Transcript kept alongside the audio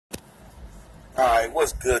Alright,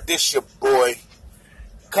 what's good? This your boy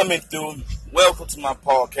coming through. Welcome to my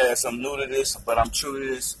podcast. I'm new to this, but I'm true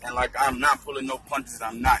to this. And like I'm not pulling no punches,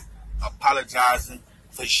 I'm not apologizing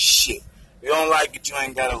for shit. You don't like it, you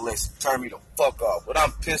ain't gotta listen. Turn me the fuck off. But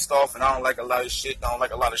I'm pissed off and I don't like a lot of shit. I don't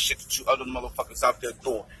like a lot of shit that you other motherfuckers out there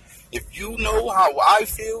doing. If you know how I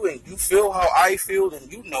feel and you feel how I feel, then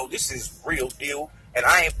you know this is real deal. And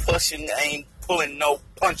I ain't pulling no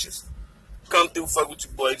punches. Come through, fuck with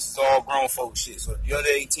your boy. This is all grown folk shit. So if you're under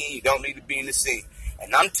 18, you don't need to be in the city.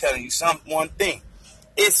 And I'm telling you one thing.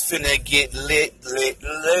 It's finna get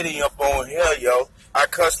litty up on here, yo. I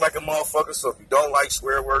cuss like a motherfucker, so if you don't like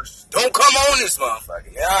swear words, don't come on this motherfucker.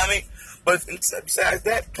 You know what I mean? But besides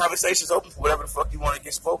that, conversation's open for whatever the fuck you want to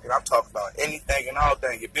get spoken. I'm talking about anything and all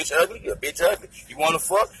things. Your bitch ugly, your bitch ugly. You want to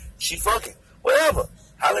fuck, she fucking. Whatever.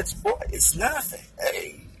 Holla at your boy. It's nothing.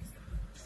 Hey.